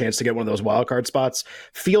doesn't have a chance to get one of those wild card spots.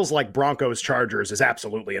 Feels like Broncos Chargers is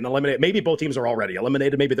absolutely an eliminate. Maybe both teams are already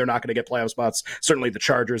eliminated. Maybe they're not going to get playoff spots. Certainly the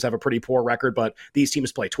Chargers have a pretty poor record, but these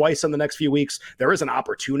teams play twice in the next few weeks. There is an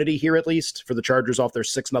opportunity here, at least, for the Chargers off their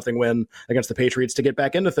 6-0 win against the Patriots to get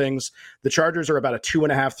back into things. The Chargers are about a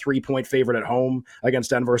 2.5, 3-point favorite at home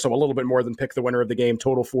against Denver, so a little bit more than pick the winner of the game,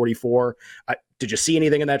 total 44. Did you see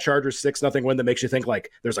anything in that Chargers 6-0 win that makes you think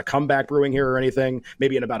like there's a comeback brewing here or anything?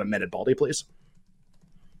 Maybe in about a minute, Baldy, please.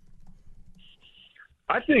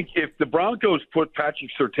 I think if the Broncos put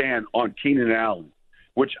Patrick Surtain on Keenan Allen,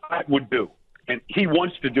 which I would do, and he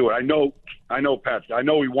wants to do it. I know Patrick. I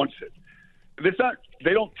know he wants it. It's not.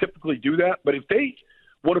 They don't typically do that, but if they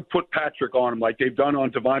want to put Patrick on him like they've done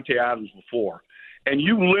on Devontae Adams before, and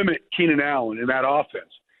you limit Keenan Allen in that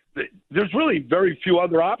offense, there's really very few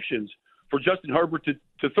other options for Justin Herbert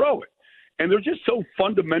to throw it. And they're just so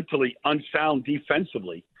fundamentally unsound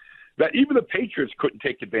defensively that even the Patriots couldn't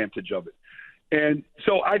take advantage of it. And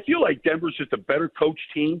so I feel like Denver's just a better coached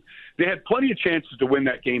team. They had plenty of chances to win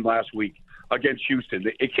that game last week against Houston.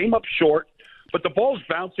 It came up short, but the ball's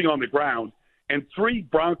bouncing on the ground, and 3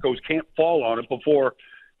 Broncos can't fall on it before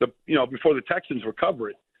the Texans recover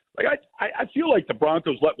it. Like I feel like the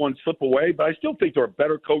Broncos let one slip away, but I still think they're a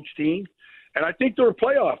better coached team, and I think they're a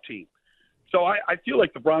playoff team. So I feel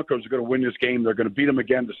like the Broncos are going to win this game. They're going to beat them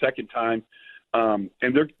again the second time, and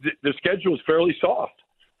their schedule is fairly soft.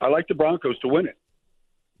 I like the Broncos to win it.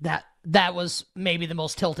 That was maybe the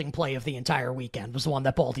most tilting play of the entire weekend, was the one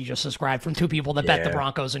that Baldy just described from 2 people that bet the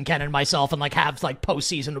Broncos, and Ken and myself, and like have like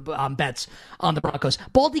postseason bets on the Broncos.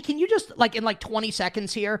 Baldy, can you just like in like 20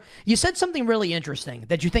 seconds here, you said something really interesting,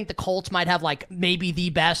 that you think the Colts might have like maybe the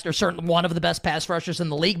best or certainly one of the best pass rushers in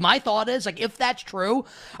the league. My thought is, like, if that's true,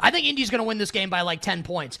 I think Indy's going to win this game by like 10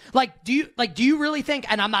 points. Do you really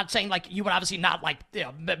think, and I'm not saying like you would obviously not like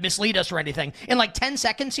mislead us or anything, in like 10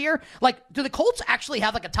 seconds here, like do the Colts actually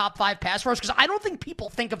have like a top 5 pass rush? Because I don't think people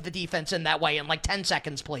think of the defense in that way. In like 10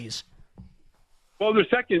 seconds, please. Well, they're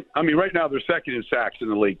second. I mean, right now they're second in sacks in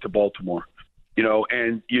the league to Baltimore.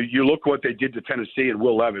 And you look what they did to Tennessee and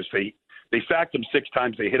Will Levis. They sacked him 6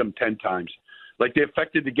 times. They hit him 10 times. Like, they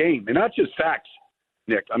affected the game, and not just sacks,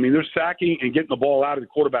 Nick. I mean, they're sacking and getting the ball out of the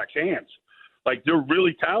quarterback's hands. Like, they're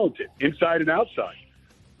really talented inside and outside.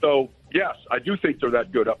 So yes, I do think they're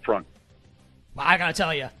that good up front. I gotta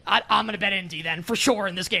tell you, I'm gonna bet Indy then for sure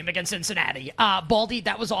in this game against Cincinnati. Baldy,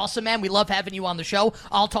 that was awesome, man. We love having you on the show.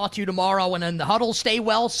 I'll talk to you tomorrow and in the huddle. Stay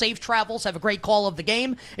well, safe travels, have a great call of the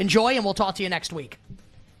game. Enjoy, and we'll talk to you next week.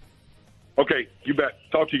 Okay, you bet.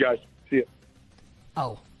 Talk to you guys. See ya.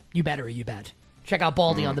 Oh, you better, you bet. Check out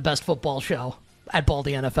Baldy on the Best Football Show at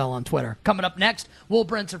Baldy NFL on Twitter. Coming up next, Will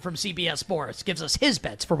Brinson from CBS Sports gives us his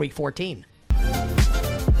bets for Week 14.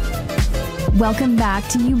 Welcome back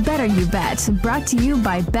to You Better You Bet, brought to you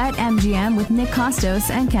by BetMGM with Nick Costos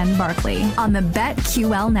and Ken Barkley on the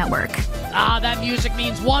BetQL network. That music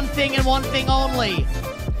means one thing and one thing only.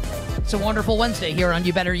 It's a wonderful Wednesday here on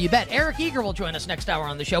You Better You Bet. Eric Eager will join us next hour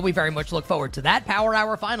on the show. We very much look forward to that. Power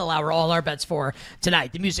Hour, Final Hour, all our bets for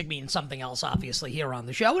tonight. The music means something else, obviously, here on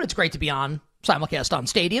the show, and it's great to be on simulcast on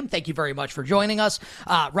Stadium. Thank you very much for joining us.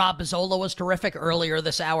 Rob Bizzola was terrific earlier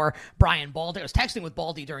this hour. Brian Baldy, I was texting with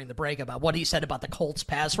Baldy during the break about what he said about the Colts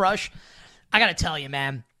pass rush. I got to tell you,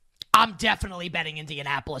 man, I'm definitely betting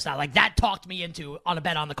Indianapolis now. Like, that talked me into on a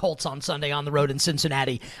bet on the Colts on Sunday on the road in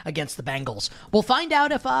Cincinnati against the Bengals. We'll find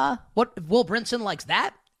out if what Will Brinson likes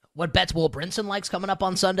that. What bets Will Brinson likes coming up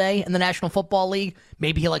on Sunday in the National Football League.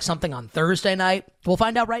 Maybe he likes something on Thursday night. We'll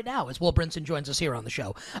find out right now as Will Brinson joins us here on the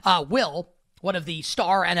show. Will, one of the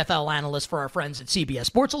star NFL analysts for our friends at CBS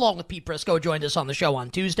Sports, along with Pete Prisco, joined us on the show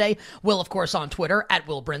on Tuesday. Will, of course, on Twitter, at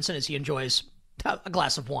Will Brinson, as he enjoys a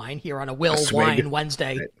glass of wine here on a Will Wine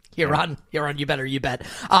Wednesday here on You Better You Bet.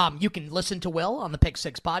 You can listen to Will on the Pick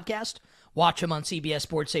 6 podcast, watch him on CBS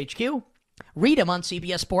Sports HQ, read him on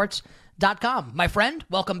CBSSports.com. My friend,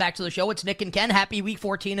 welcome back to the show. It's Nick and Ken. Happy Week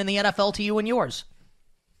 14 in the NFL to you and yours.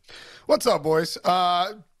 What's up, boys?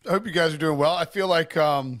 I hope you guys are doing well. I feel like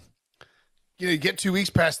you get 2 weeks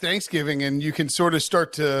past Thanksgiving and you can sort of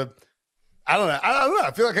start to, I don't know.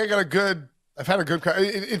 I feel like I don't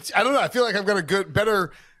know. I feel like I've got a good,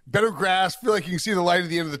 better grasp. I feel like you can see the light at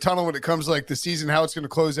the end of the tunnel when it comes to like the season, how it's going to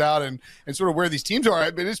close out and sort of where these teams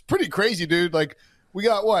are. But it's pretty crazy, dude. Like, we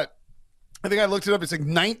got what? I think I looked it up. It's like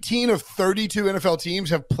 19 of 32 NFL teams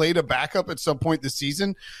have played a backup at some point this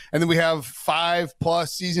season. And then we have 5+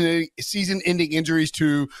 season-ending injuries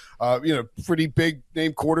to, pretty big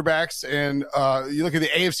name quarterbacks. And you look at the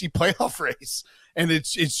AFC playoff race, and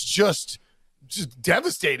it's just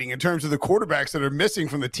devastating in terms of the quarterbacks that are missing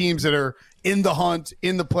from the teams that are in the hunt,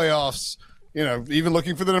 in the playoffs, even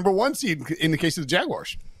looking for the number 1 seed in the case of the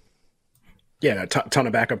Jaguars. Yeah, a ton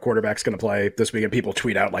of backup quarterbacks going to play this weekend. People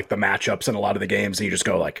tweet out like the matchups in a lot of the games, and you just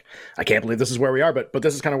go like, I can't believe this is where we are, but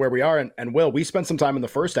this is kind of where we are. And Will, we spent some time in the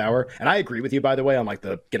first hour, and I agree with you, by the way, on like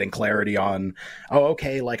the getting clarity on,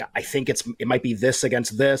 like I think it might be this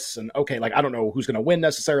against this, and okay, like I don't know who's going to win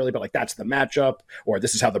necessarily, but like that's the matchup, or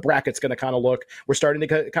this is how the bracket's going to kind of look. We're starting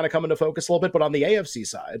to kind of come into focus a little bit, but on the AFC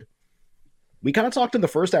side, we kind of talked in the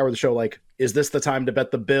first hour of the show, like, is this the time to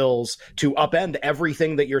bet the Bills to upend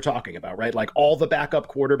everything that you're talking about, right? Like all the backup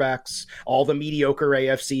quarterbacks, all the mediocre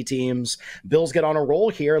AFC teams. Bills get on a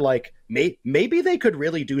roll here. Like maybe they could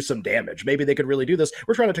really do some damage. Maybe they could really do this.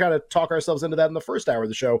 We're trying to kind of talk ourselves into that in the first hour of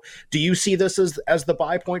the show. Do you see this as the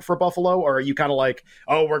buy point for Buffalo? Or are you kind of like,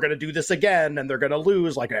 oh, we're going to do this again and they're going to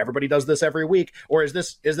lose like everybody does this every week? Or is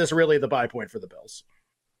this really the buy point for the Bills?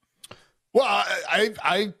 Well,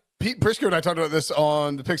 Pete Prisco and I talked about this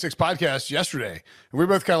on the Pick Six podcast yesterday, and we were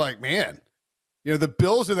both kind of like, man, the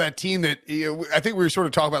Bills are that team that I think we were sort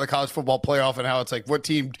of talking about the college football playoff and how it's like what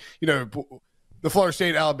team, the Florida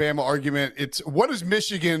State Alabama argument. It's what does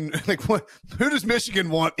Michigan who does Michigan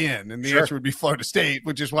want in? And the answer would be Florida State,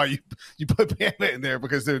 which is why you put Bama in there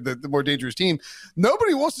because they're the more dangerous team.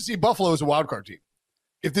 Nobody wants to see Buffalo as a wild card team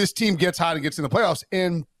if this team gets hot and gets in the playoffs.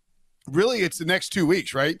 And really, it's the next 2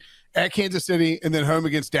 weeks, right? At Kansas City and then home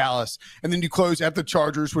against Dallas. And then you close at the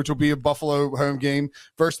Chargers, which will be a Buffalo home game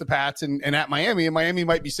versus the Pats and at Miami. And Miami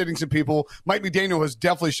might be sitting some people. Mike McDaniel has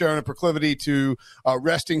definitely shown a proclivity to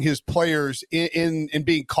resting his players in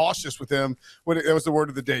being cautious with them. That was the word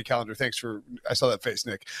of the day, calendar. Thanks for – I saw that face,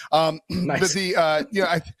 Nick. Nice. But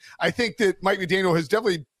I think that Mike McDaniel has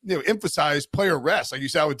definitely emphasized player rest, like you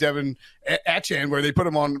saw with Devin Achane, where they put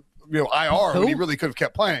him on – IR when he really could have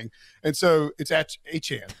kept playing. And so it's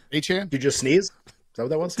Achan. You just sneeze? Is that what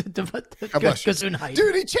that was?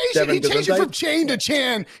 Dude, he changed it. He changed it from Chain to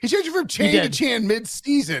Chan. He changed it from Chain to Chan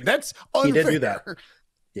mid-season. That's unfair. He did do that.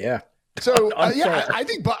 Yeah. So, I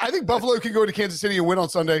think Buffalo can go to Kansas City and win on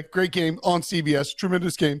Sunday. Great game on CBS.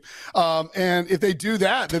 Tremendous game. And if they do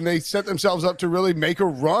that, then they set themselves up to really make a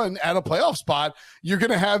run at a playoff spot. You're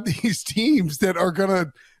going to have these teams that are going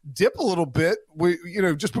to dip a little bit,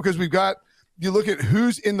 just because you look at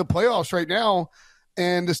who's in the playoffs right now,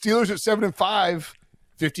 and the Steelers at 7-5,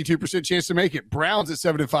 52% chance to make it. Browns at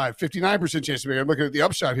 7-5, 59% chance to make it. I'm looking at the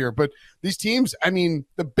upshot here, but these teams, the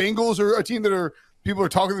Bengals are a team that people are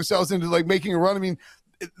talking themselves into like making a run. I mean,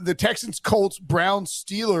 the Texans, Colts, Browns,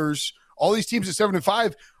 Steelers, all these teams at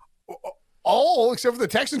 7-5, all except for the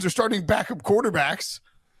Texans are starting backup quarterbacks.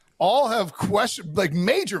 All have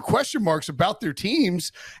major question marks about their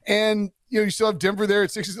teams. And, you still have Denver there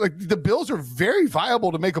at 6. Like, the Bills are very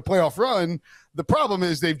viable to make a playoff run. The problem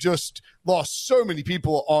is they've just lost so many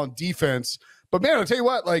people on defense. But, man, I'll tell you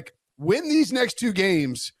what, win these next 2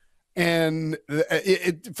 games. And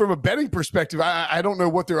from a betting perspective, I don't know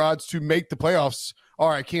what their odds to make the playoffs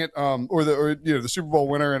are. I can't, the Super Bowl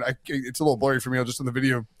winner. And it's a little blurry for me just on the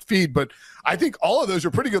video feed. But I think all of those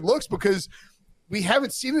are pretty good looks because we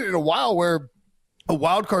haven't seen it in a while where a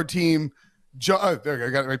wild card team. There, I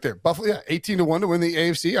got it right there. Buffalo, 18-1 to win the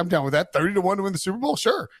AFC. I'm down with that. 30-1 to win the Super Bowl.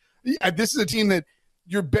 Sure. This is a team that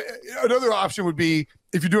another option would be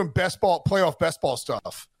if you're doing playoff best ball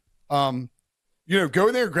stuff. Go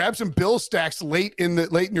in there and grab some Bills stacks late in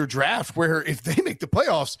your draft, where if they make the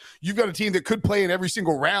playoffs, you've got a team that could play in every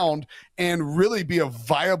single round and really be a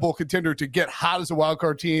viable contender to get hot as a wild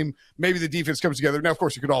card team. Maybe the defense comes together. Now, of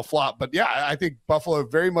course, it could all flop, but I think Buffalo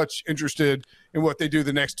very much interested in what they do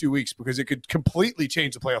the next 2 weeks because it could completely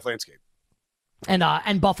change the playoff landscape.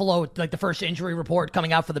 And Buffalo, the first injury report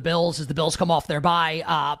coming out for the Bills as the Bills come off their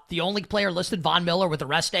bye. The only player listed, Von Miller, with a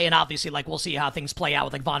rest day, and obviously, we'll see how things play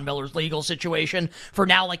out with Von Miller's legal situation. For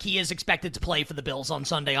now, he is expected to play for the Bills on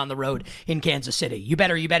Sunday on the road in Kansas City. You bet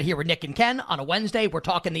here with Nick and Ken on a Wednesday. We're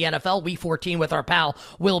talking the NFL Week 14 with our pal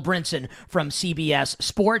Will Brinson from CBS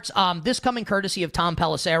Sports. This coming courtesy of Tom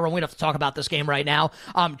Pelissero. We don't have to talk about this game right now.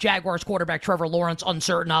 Jaguars quarterback Trevor Lawrence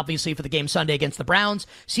uncertain, obviously, for the game Sunday against the Browns.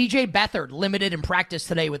 C.J. Beathard limited in practice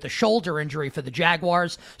today with a shoulder injury for the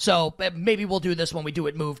Jaguars. So maybe we'll do this when we do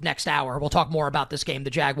it move next hour. We'll talk more about this game, the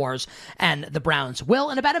Jaguars and the Browns.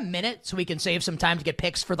 Will, in about a minute, so we can save some time to get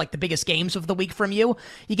picks for the biggest games of the week from you.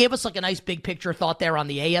 You gave us a nice big picture thought there on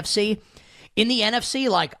the AFC. In the NFC,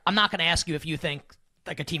 I'm not going to ask you if you think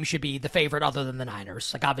a team should be the favorite other than the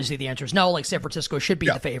Niners. Obviously the answer is no. San Francisco should be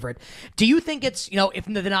the favorite. Do you think it's, if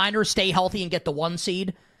the Niners stay healthy and get the 1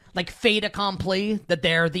 seed, fait accompli that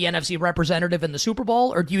they're the NFC representative in the Super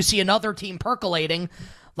Bowl? Or do you see another team percolating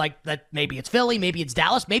that maybe it's Philly, maybe it's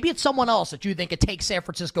Dallas, maybe it's someone else that you think it takes San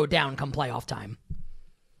Francisco down come playoff time?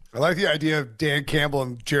 I like the idea of Dan Campbell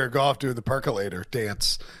and Jared Goff doing the percolator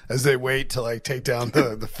dance as they wait to take down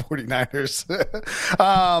the 49ers.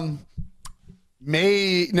 I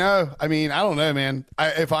don't know, man.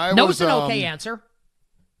 No's an okay answer.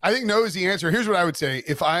 I think no is the answer. Here's what I would say.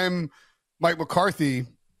 If I'm Mike McCarthy,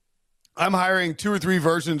 I'm hiring 2 or 3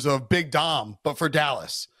 versions of Big Dom, but for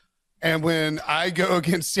Dallas. And when I go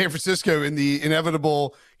against San Francisco in the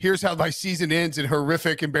inevitable, here's how my season ends in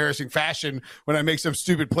horrific, embarrassing fashion when I make some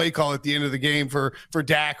stupid play call at the end of the game for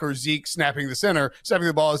Dak or Zeke snapping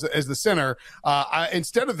the ball as the center.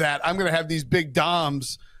 Instead of that, I'm going to have these Big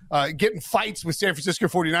Doms get in fights with San Francisco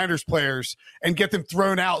 49ers players and get them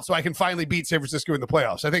thrown out so I can finally beat San Francisco in the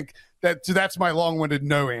playoffs. I think that's my long-winded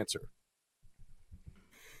no answer.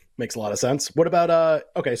 Makes a lot of sense. What about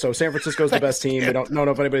okay, so San Francisco's the best team. We don't know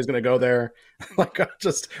if anybody's going to go there. Like,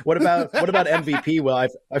 just what about MVP? Well, I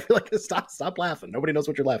feel like stop laughing. Nobody knows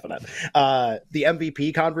what you're laughing at. The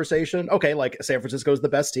MVP conversation. Okay, like San Francisco's the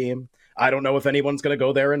best team. I don't know if anyone's going to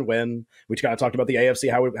go there and win. We kind of talked about the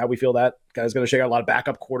AFC, how we feel that guy's going to shake out a lot of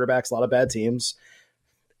backup quarterbacks, a lot of bad teams.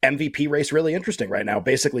 MVP race really interesting right now.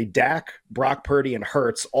 Basically, Dak, Brock Purdy, and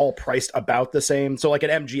Hurts all priced about the same. So like at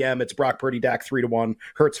MGM, it's Brock Purdy, Dak 3-1,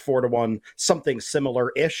 Hurts 4-1, something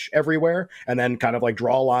similar-ish everywhere, and then kind of like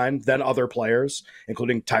draw a line, then other players,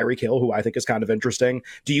 including Tyreek Hill, who I think is kind of interesting.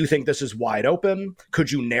 Do you think this is wide open?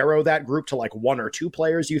 Could you narrow that group to like one or two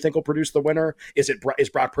players you think will produce the winner? Is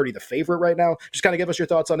Brock Purdy the favorite right now? Just kind of give us your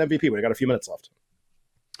thoughts on MVP. We got a few minutes left.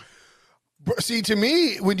 See, to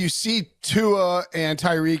me, when you see Tua and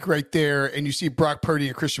Tyreek right there and you see Brock Purdy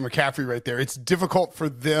and Christian McCaffrey right there, it's difficult for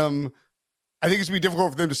them. I think it's going to be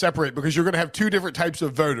difficult for them to separate because you're going to have two different types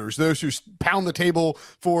of voters. Those who pound the table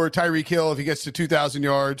for Tyreek Hill if he gets to 2,000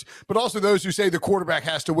 yards, but also those who say the quarterback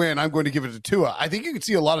has to win. I'm going to give it to Tua. I think you can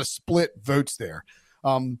see a lot of split votes there.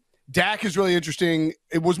 Dak is really interesting.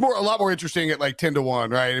 It was a lot more interesting at like 10-1,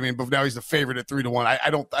 right? I mean, but now he's the favorite at 3-1. I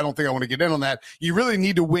don't think I want to get in on that. You really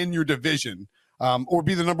need to win your division, or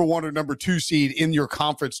be the number 1 or number 2 seed in your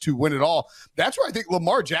conference to win it all. That's where I think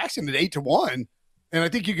Lamar Jackson at 8-1, and I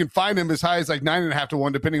think you can find him as high as like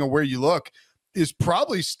 9.5-1, depending on where you look, is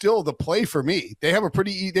probably still the play for me. They have a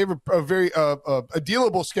very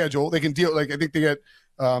dealable schedule. They can deal, like I think they get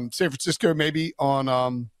San Francisco maybe on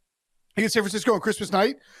I get San Francisco on Christmas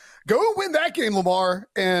night. Go and win that game, Lamar,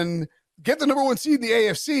 and get the number 1 seed in the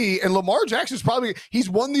AFC. And Lamar Jackson's he's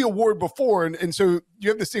won the award before. And so you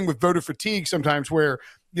have this thing with voter fatigue sometimes where,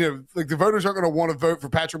 like the voters aren't going to want to vote for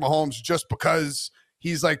Patrick Mahomes just because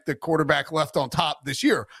he's like the quarterback left on top this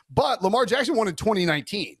year. But Lamar Jackson won in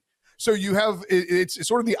 2019. So you have, it's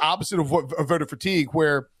sort of the opposite of voter fatigue,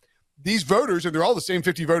 where these voters, and they're all the same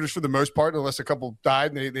 50 voters for the most part, unless a couple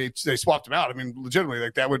died and they swapped them out. I mean, legitimately,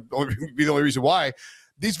 like that would be the only reason why.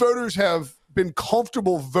 These voters have been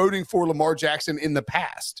comfortable voting for Lamar Jackson in the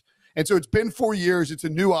past. And so it's been 4 years. It's a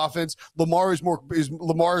new offense. Lamar's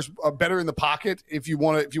better in the pocket if you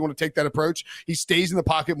want to take that approach. He stays in the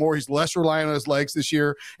pocket more. He's less reliant on his legs this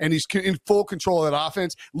year, and he's in full control of that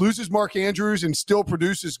offense. Loses Mark Andrews and still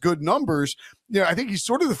produces good numbers. I think he's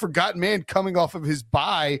sort of the forgotten man coming off of his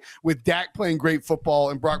bye with Dak playing great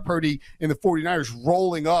football and Brock Purdy and the 49ers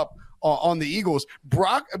rolling up on the Eagles.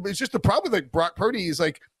 It's just the problem with like Brock Purdy is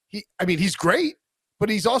like, he's great, but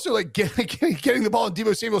he's also like getting the ball in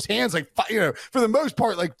Deebo Samuel's hands, like, for the most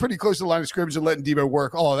part, like pretty close to the line of scrimmage and letting Deebo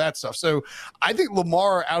work, all of that stuff. So I think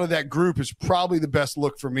Lamar out of that group is probably the best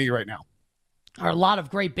look for me right now. There are a lot of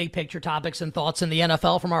great big picture topics and thoughts in the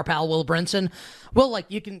NFL from our pal Will Brinson. Will, like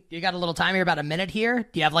you got a little time here, about a minute here.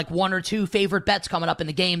 Do you have like 1 or 2 favorite bets coming up in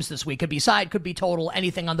the games this week? Could be side, could be total,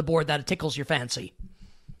 anything on the board that tickles your fancy.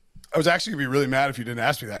 I was actually going to be really mad if you didn't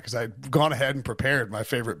ask me that, because I'd gone ahead and prepared my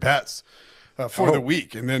favorite bets for the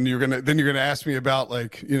week, and then you're gonna ask me about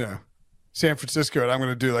like San Francisco, and I'm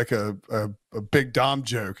going to do like a big Dom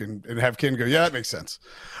joke and have Ken go, yeah, that makes sense.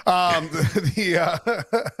 I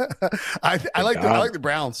like the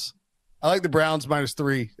Browns. I like the Browns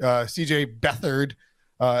 -3. CJ Beathard.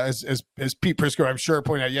 As Pete Prisco, I'm sure,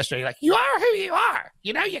 pointed out yesterday, like, you are who you are.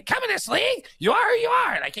 You come in this league, you are who you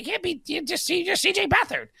are. Like, you can't be just CJ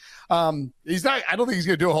Beathard. He's not. I don't think he's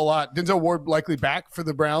going to do a whole lot. Denzel Ward likely back for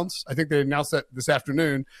the Browns. I think they announced that this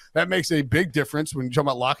afternoon. That makes a big difference when you're talking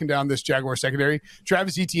about locking down this Jaguar secondary.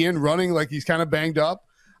 Travis Etienne running like he's kind of banged up.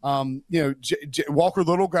 Walker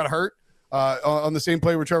Little got hurt on the same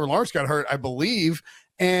play where Trevor Lawrence got hurt, I believe.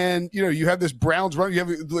 And, you have this Browns run. You have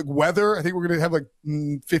like weather. I think we're going to have like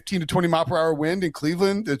 15 to 20 mile per hour wind in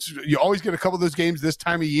Cleveland. You always get a couple of those games this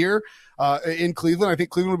time of year in Cleveland. I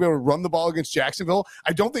think Cleveland will be able to run the ball against Jacksonville.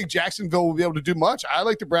 I don't think Jacksonville will be able to do much. I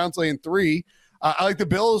like the Browns laying 3. I like the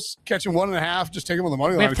Bills catching 1.5. Just take them on the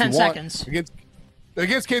money line. We have 10 seconds.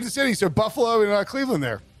 Against Kansas City. So Buffalo and Cleveland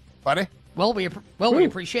there. Buddy. Well, we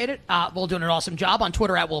appreciate it. Will doing an awesome job on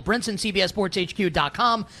Twitter at Will Brinson,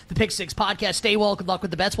 CBSSportsHQ.com. The Pick Six Podcast. Stay well. Good luck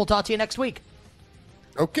with the bets. We'll talk to you next week.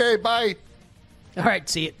 Okay, bye. All right,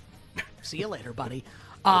 see you. See you later, buddy.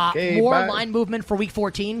 Okay, more bye. line movement for Week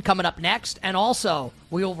 14 coming up next. And also,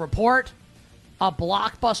 we will report a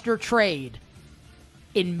blockbuster trade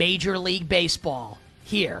in Major League Baseball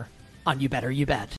here on You Better You Bet.